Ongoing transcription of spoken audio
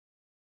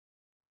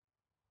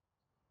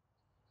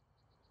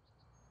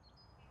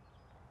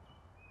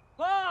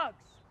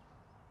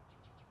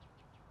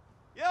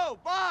Yo,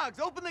 Boggs,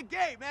 open the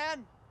gate,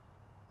 man!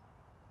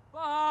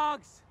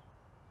 Boggs!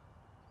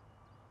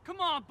 Come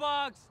on,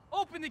 Boggs!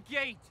 Open the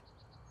gate!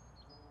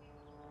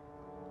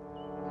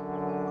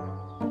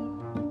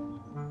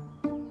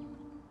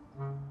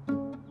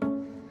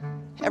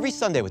 Every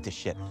Sunday with this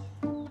shit.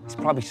 He's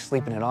probably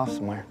sleeping it off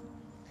somewhere.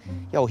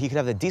 Yo, he could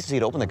have the decency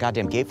to open the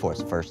goddamn gate for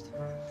us first.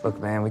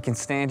 Look, man, we can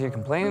stand here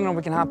complaining or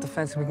we can hop the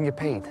fence and we can get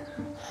paid.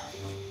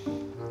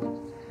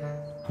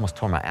 Almost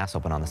tore my ass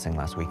open on this thing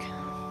last week.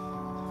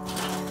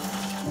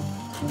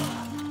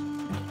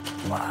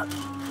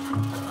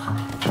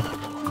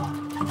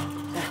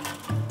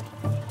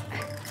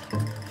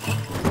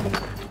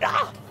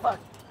 Ah, fuck.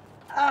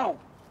 Ow.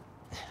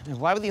 Man,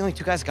 why were the only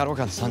two guys that got to work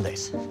on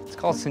Sundays? It's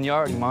called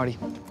seniority, Marty.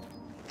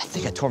 I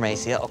think I tore my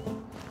ACL.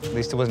 At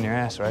least it wasn't your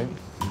ass, right?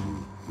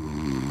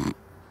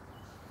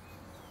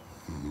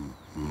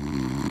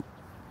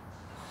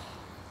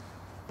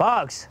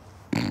 Boggs.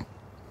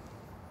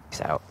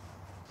 He's out.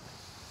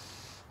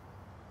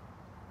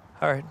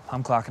 All right,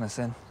 I'm clocking us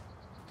in.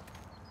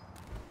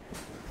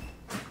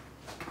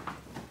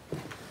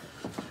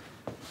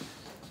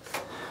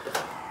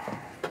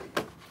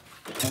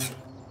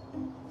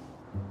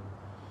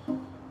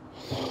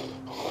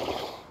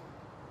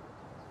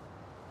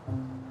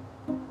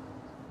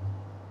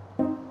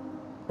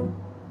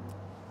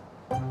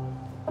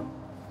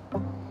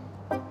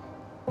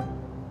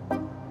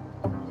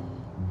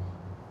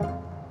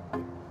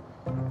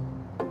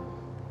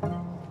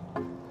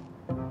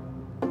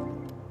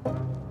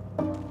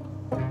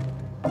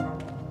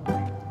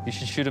 You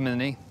should shoot him in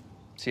the knee.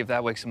 See if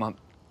that wakes him up.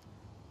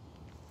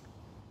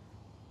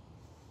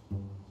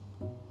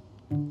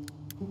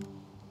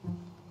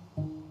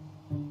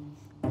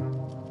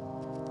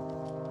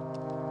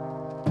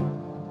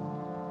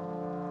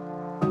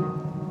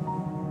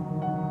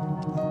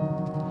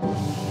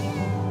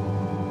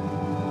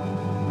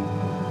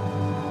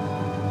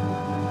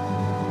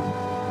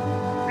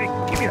 Hey,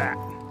 give me that.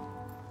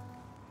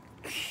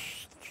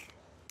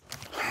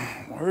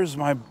 Where's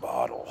my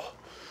bottle?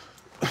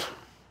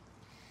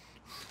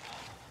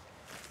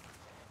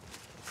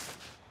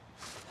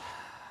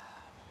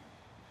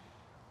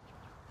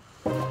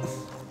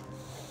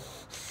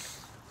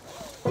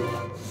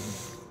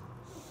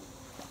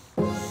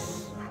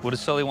 What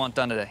does Sully want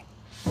done today?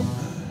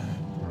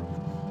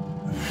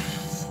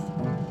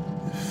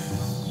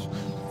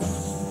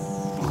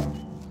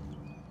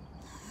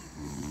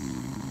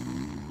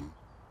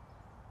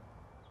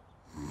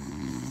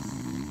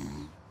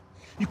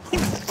 You put in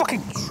the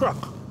fucking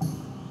truck.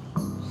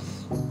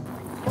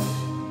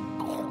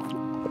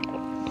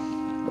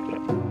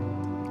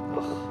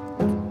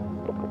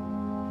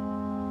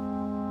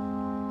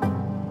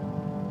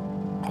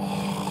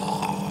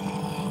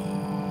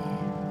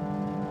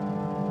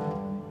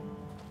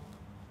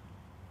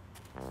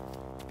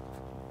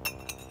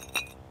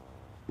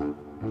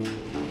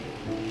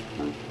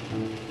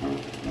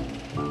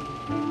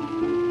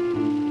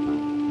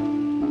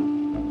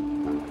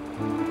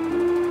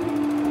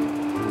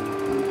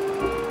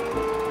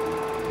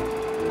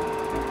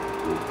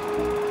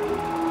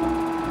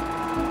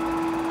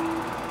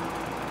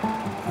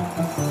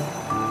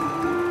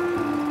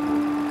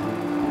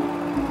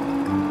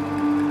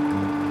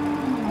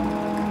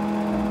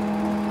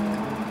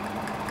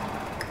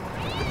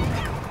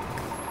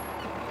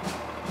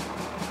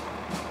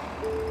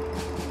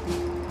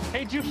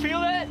 Did you feel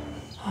that?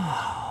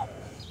 Oh.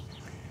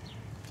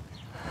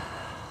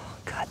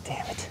 God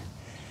damn it.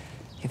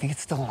 You think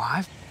it's still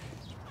alive?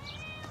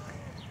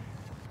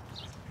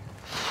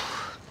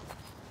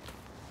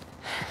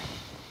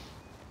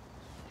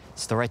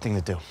 It's the right thing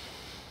to do.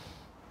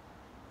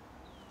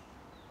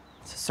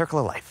 It's a circle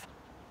of life.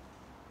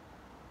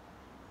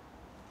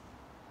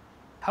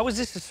 How is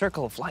this a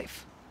circle of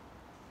life?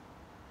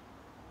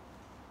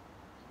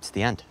 It's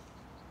the end.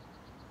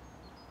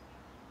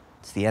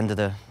 It's the end of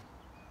the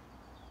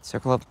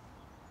circle of...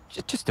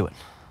 Just do it.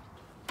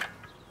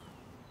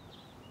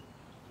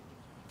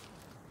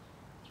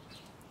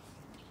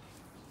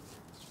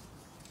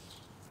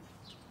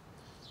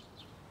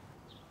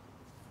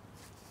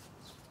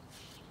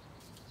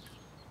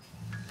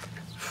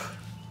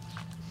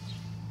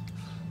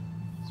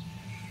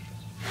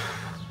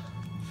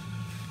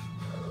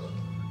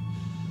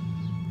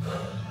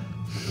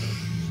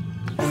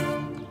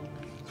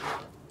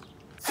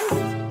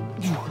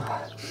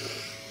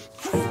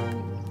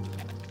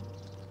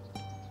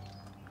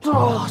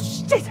 Oh,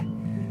 shit!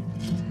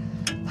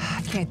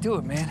 I can't do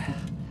it, man.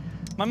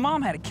 My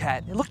mom had a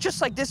cat. It looked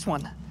just like this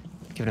one.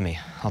 Give it to me.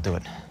 I'll do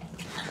it.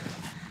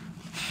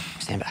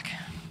 Stand back.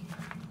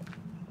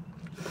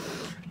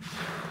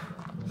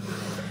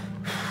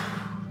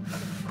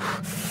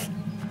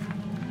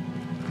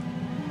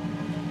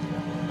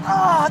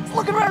 Ah, it's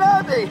looking right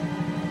at me!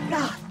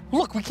 God.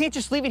 Look, we can't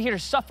just leave it here to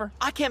suffer.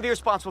 I can't be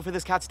responsible for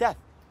this cat's death.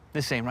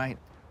 This ain't right.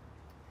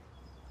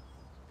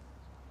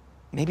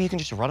 Maybe you can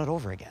just run it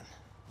over again.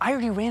 I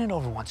already ran it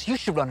over once. You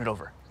should run it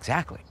over.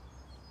 Exactly.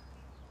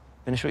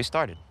 Finish what you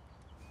started.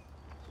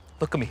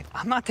 Look at me.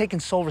 I'm not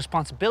taking sole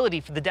responsibility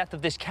for the death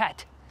of this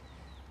cat.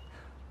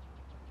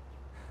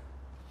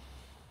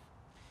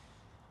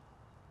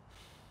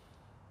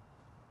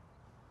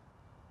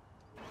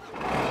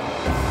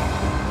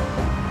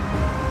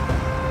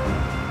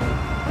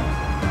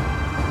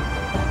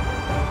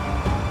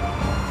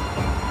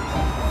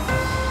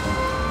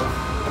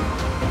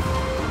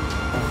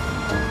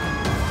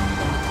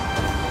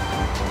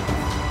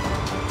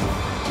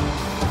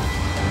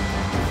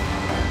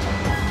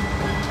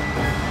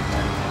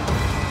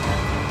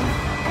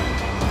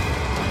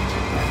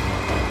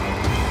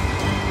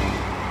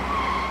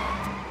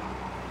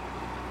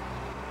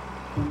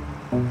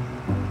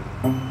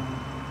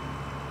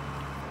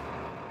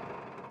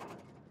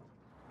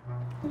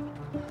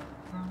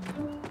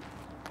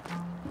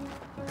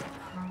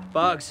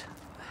 Bugs.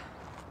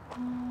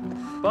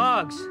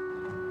 Bugs.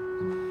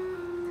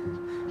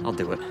 I'll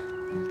do it.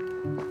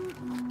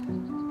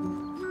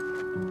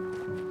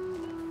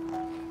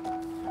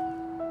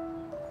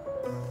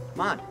 Come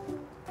on.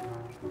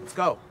 Let's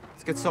go.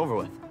 Let's get this over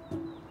with.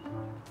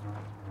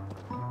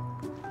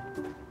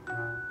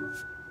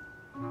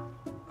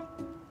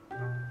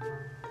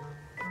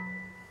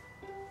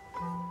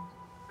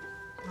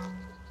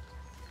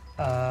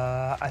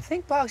 I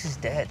think Bugs is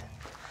dead.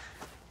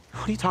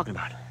 What are you talking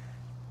about?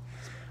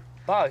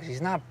 Bugs,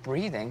 he's not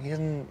breathing. He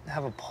doesn't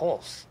have a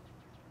pulse.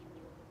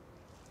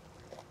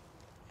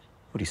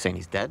 What are you saying,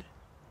 he's dead?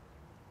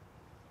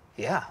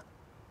 Yeah,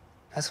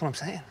 that's what I'm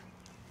saying.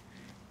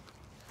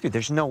 Dude,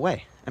 there's no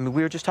way. I mean,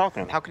 we were just talking to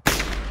him. How could...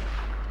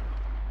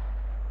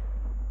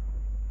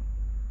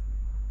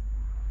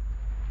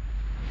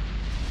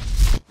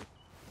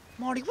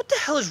 Marty, what the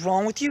hell is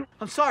wrong with you?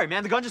 I'm sorry,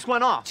 man. The gun just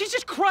went off.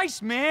 Jesus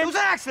Christ, man! It was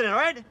an accident, all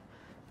right?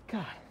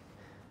 God.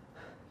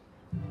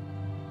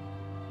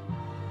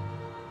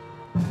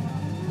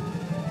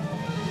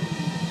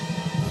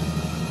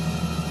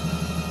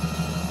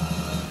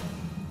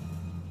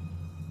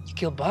 You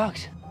killed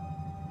Bugs.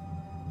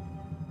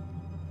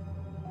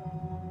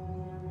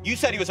 You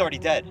said he was already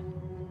dead.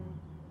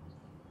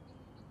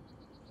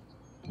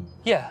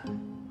 Yeah.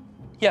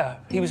 Yeah,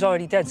 he was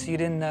already dead, so you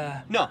didn't,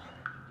 No,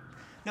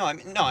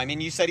 I mean,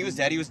 you said he was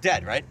dead. He was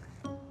dead, right?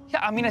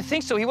 Yeah, I mean, I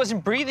think so. He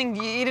wasn't breathing.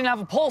 He didn't have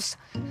a pulse.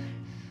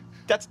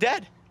 That's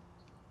dead.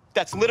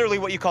 That's literally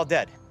what you call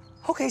dead.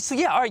 Okay, so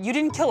yeah, all right, you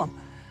didn't kill him.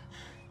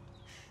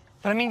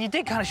 But I mean, you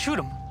did kind of shoot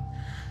him.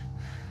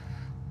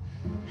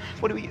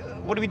 What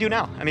do we do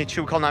now? I mean,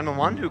 should we call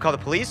 911? Should we call the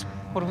police?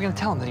 What are we gonna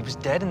tell him, that he was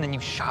dead and then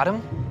you shot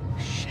him?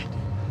 Shit.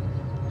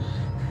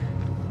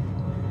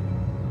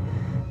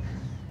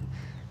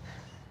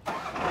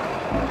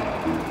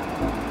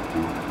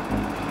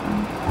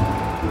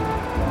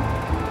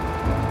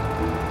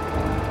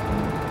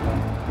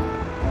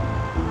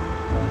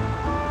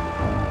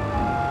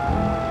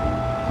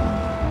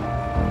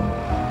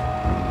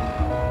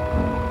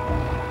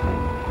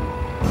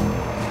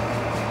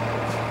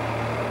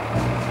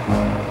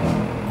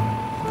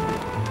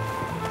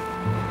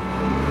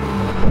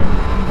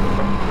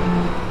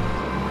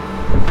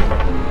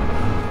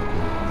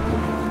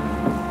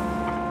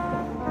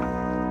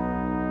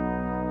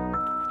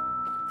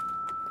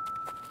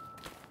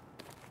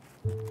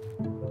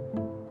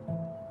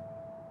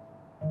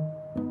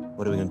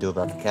 What are we gonna do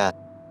about the cat?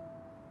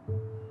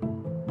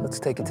 Let's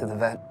take it to the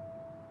vet.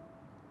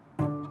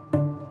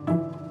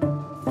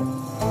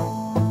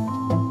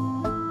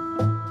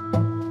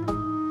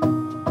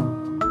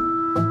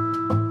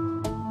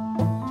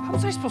 How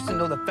was I supposed to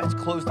know the vet's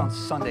closed on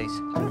Sundays?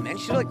 I don't know, man.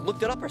 You should have, like,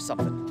 looked it up or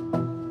something.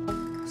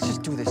 Let's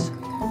just do this.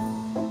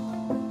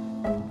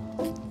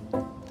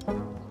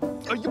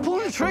 Are you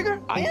pulling the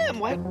trigger? I am.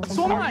 What?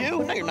 So am I.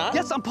 You? No, you're not.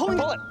 Yes, I'm pulling.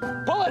 Pull it.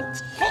 Pull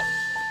it. Pull.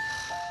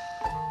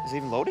 Is it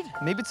even loaded?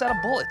 Maybe it's out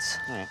of bullets.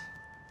 All right.